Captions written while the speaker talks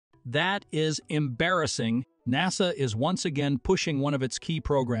That is embarrassing. NASA is once again pushing one of its key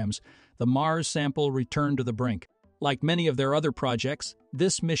programs, the Mars sample return to the brink. Like many of their other projects,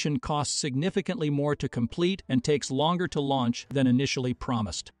 this mission costs significantly more to complete and takes longer to launch than initially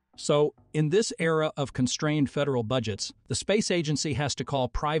promised. So, in this era of constrained federal budgets, the space agency has to call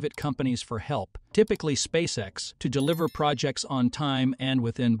private companies for help, typically SpaceX, to deliver projects on time and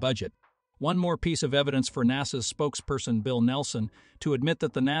within budget. One more piece of evidence for NASA's spokesperson Bill Nelson to admit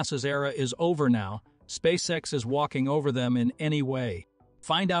that the NASA's era is over now. SpaceX is walking over them in any way.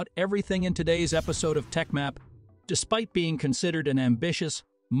 Find out everything in today's episode of Techmap. Despite being considered an ambitious,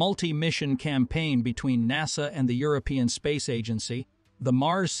 multi-mission campaign between NASA and the European Space Agency, the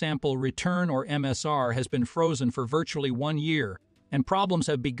Mars Sample Return, or MSR, has been frozen for virtually 1 year, and problems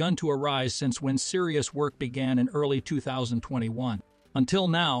have begun to arise since when serious work began in early 2021. Until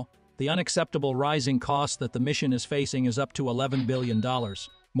now, the unacceptable rising cost that the mission is facing is up to $11 billion,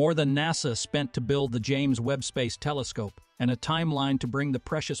 more than NASA spent to build the James Webb Space Telescope, and a timeline to bring the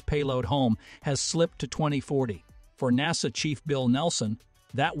precious payload home has slipped to 2040. For NASA Chief Bill Nelson,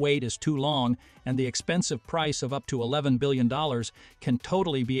 that wait is too long, and the expensive price of up to $11 billion can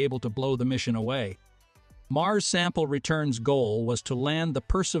totally be able to blow the mission away. Mars Sample Return's goal was to land the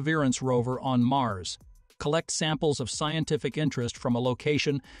Perseverance rover on Mars, collect samples of scientific interest from a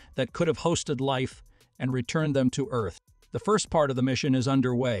location that could have hosted life, and return them to Earth. The first part of the mission is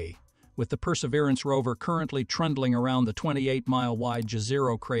underway, with the Perseverance rover currently trundling around the 28-mile-wide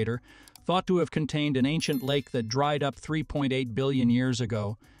Jezero crater, thought to have contained an ancient lake that dried up 3.8 billion years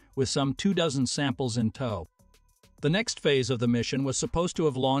ago, with some 24 samples in tow. The next phase of the mission was supposed to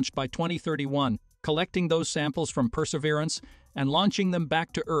have launched by 2031, collecting those samples from Perseverance and launching them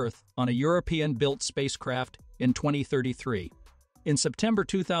back to Earth on a European-built spacecraft in 2033. In September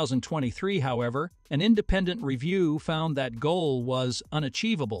 2023, however, an independent review found that goal was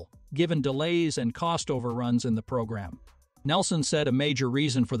unachievable, given delays and cost overruns in the program. Nelson said a major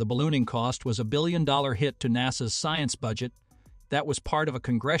reason for the ballooning cost was a $1 billion hit to NASA's science budget that was part of a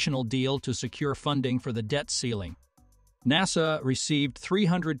congressional deal to secure funding for the debt ceiling. NASA received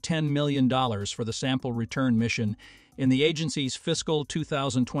 $310 million for the sample return mission in the agency's fiscal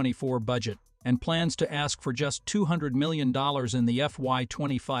 2024 budget and plans to ask for just $200 million in the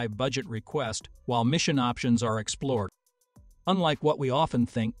FY25 budget request while mission options are explored. Unlike what we often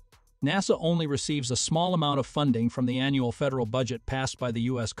think, NASA only receives a small amount of funding from the annual federal budget passed by the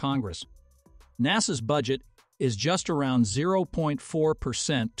U.S. Congress. NASA's budget is just around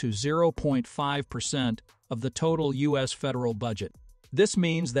 0.4% to 0.5% of the total U.S. federal budget. This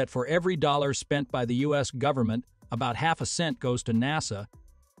means that for every dollar spent by the U.S. government, about half a cent goes to NASA.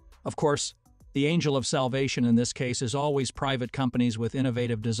 Of course, the angel of salvation in this case is always private companies with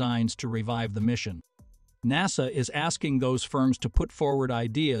innovative designs to revive the mission. NASA is asking those firms to put forward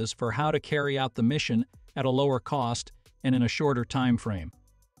ideas for how to carry out the mission at a lower cost and in a shorter time frame.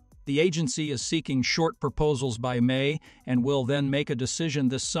 The agency is seeking short proposals by May and will then make a decision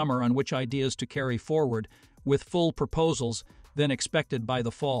this summer on which ideas to carry forward, with full proposals then expected by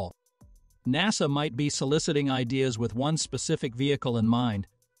the fall. NASA might be soliciting ideas with one specific vehicle in mind: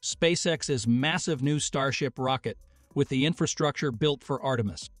 SpaceX's massive new Starship rocket, with the infrastructure built for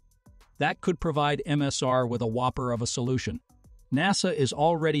Artemis. That could provide MSR with a whopper of a solution. NASA is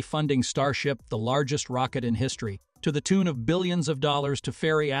already funding Starship, the largest rocket in history, to the tune of billions of dollars to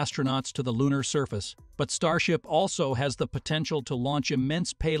ferry astronauts to the lunar surface, but Starship also has the potential to launch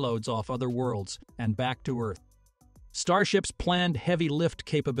immense payloads off other worlds and back to Earth. Starship's planned heavy lift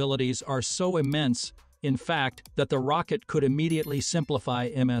capabilities are so immense, in fact, that the rocket could immediately simplify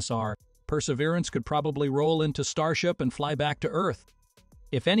MSR. Perseverance could probably roll into Starship and fly back to Earth.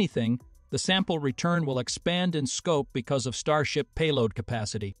 If anything, the sample return will expand in scope because of Starship payload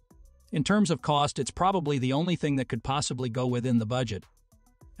capacity. In terms of cost, it's probably the only thing that could possibly go within the budget.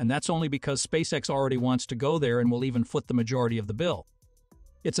 And that's only because SpaceX already wants to go there and will even foot the majority of the bill.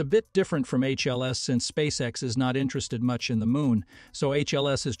 It's a bit different from HLS since SpaceX is not interested much in the moon, so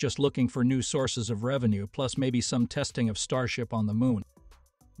HLS is just looking for new sources of revenue, plus maybe some testing of Starship on the moon.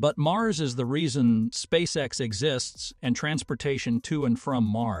 But Mars is the reason SpaceX exists, and transportation to and from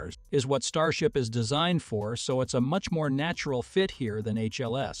Mars is what Starship is designed for, so it's a much more natural fit here than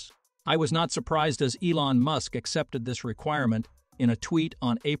HLS. I was not surprised as Elon Musk accepted this requirement in a tweet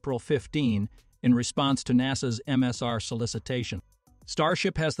on April 15 in response to NASA's MSR solicitation.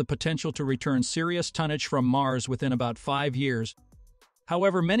 Starship has the potential to return serious tonnage from Mars within about 5 years.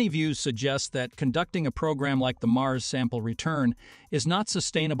 However, many views suggest that conducting a program like the Mars Sample Return is not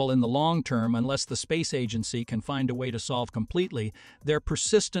sustainable in the long term unless the space agency can find a way to solve completely their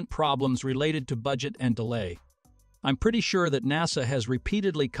persistent problems related to budget and delay. I'm pretty sure that NASA has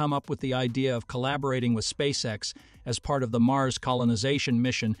repeatedly come up with the idea of collaborating with SpaceX as part of the Mars colonization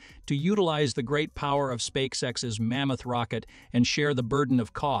mission to utilize the great power of SpaceX's mammoth rocket and share the burden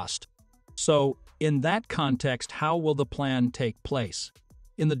of cost. So, in that context, how will the plan take place?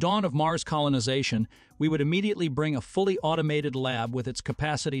 In the dawn of Mars colonization, we would immediately bring a fully automated lab with its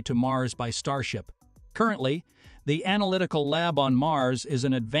capacity to Mars by Starship. Currently, the analytical lab on Mars is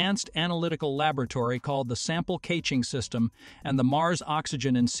an advanced analytical laboratory called the Sample Caching System and the Mars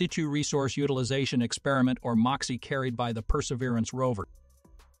Oxygen In Situ Resource Utilization Experiment, or MOXIE, carried by the Perseverance rover.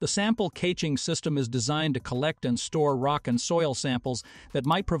 The Sample Caching System is designed to collect and store rock and soil samples that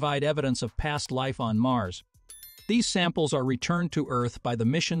might provide evidence of past life on Mars. These samples are returned to Earth by the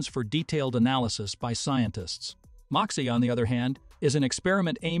missions for detailed analysis by scientists. MOXIE, on the other hand, is an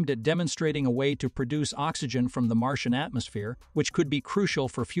experiment aimed at demonstrating a way to produce oxygen from the Martian atmosphere, which could be crucial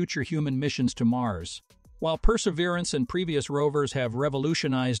for future human missions to Mars. While Perseverance and previous rovers have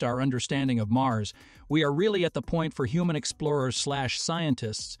revolutionized our understanding of Mars, we are really at the point for human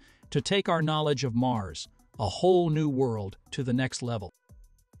explorers/scientists to take our knowledge of Mars, a whole new world, to the next level.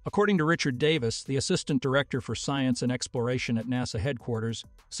 According to Richard Davis, the Assistant Director for Science and Exploration at NASA headquarters,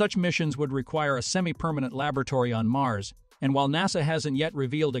 such missions would require a semi-permanent laboratory on Mars, and while NASA hasn't yet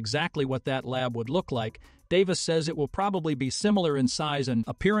revealed exactly what that lab would look like, Davis says it will probably be similar in size and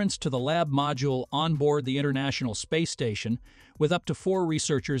appearance to the lab module on board the International Space Station, with up to 4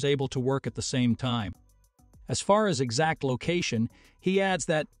 researchers able to work at the same time. As far as exact location, he adds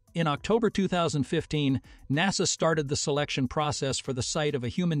that in October 2015, NASA started the selection process for the site of a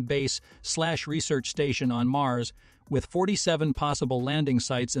human base/research station on Mars, with 47 possible landing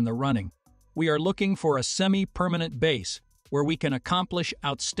sites in the running. We are looking for a semi-permanent base where we can accomplish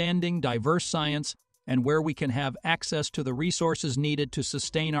outstanding, diverse science and where we can have access to the resources needed to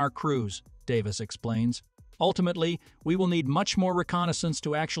sustain our crews, Davis explains. Ultimately, we will need much more reconnaissance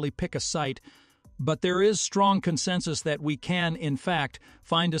to actually pick a site, but there is strong consensus that we can, in fact,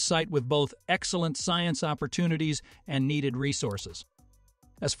 find a site with both excellent science opportunities and needed resources.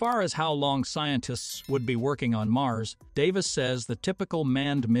 As far as how long scientists would be working on Mars, Davis says the typical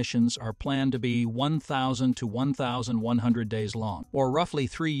manned missions are planned to be 1,000 to 1,100 days long, or roughly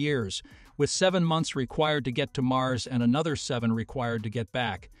 3 years, with 7 months required to get to Mars and another 7 required to get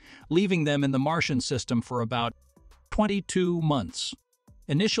back, leaving them in the Martian system for about 22 months.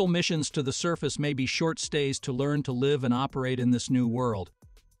 Initial missions to the surface may be short stays to learn to live and operate in this new world.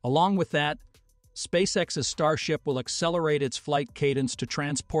 Along with that, SpaceX's Starship will accelerate its flight cadence to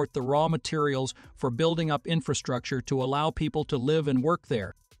transport the raw materials for building up infrastructure to allow people to live and work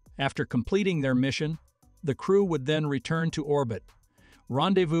there. After completing their mission, the crew would then return to orbit,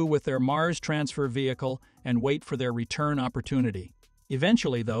 rendezvous with their Mars transfer vehicle, and wait for their return opportunity.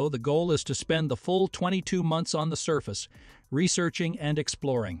 Eventually, though, the goal is to spend the full 22 months on the surface, researching and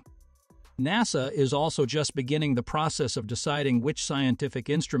exploring. NASA is also just beginning the process of deciding which scientific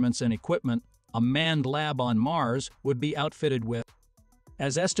instruments and equipment a manned lab on Mars would be outfitted with.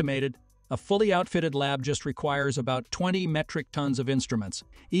 As estimated, a fully outfitted lab just requires about 20 metric tons of instruments.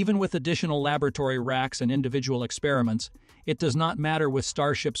 Even with additional laboratory racks and individual experiments, it does not matter with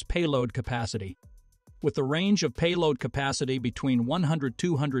Starship's payload capacity. With the range of payload capacity between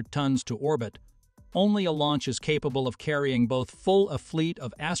 100–200 tons to orbit, only a launch is capable of carrying both a fleet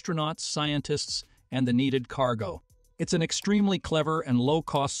of astronauts, scientists, and the needed cargo. It's an extremely clever and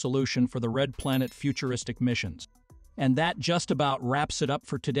low-cost solution for the Red Planet futuristic missions. And that just about wraps it up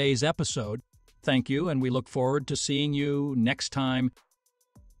for today's episode. Thank you, and we look forward to seeing you next time.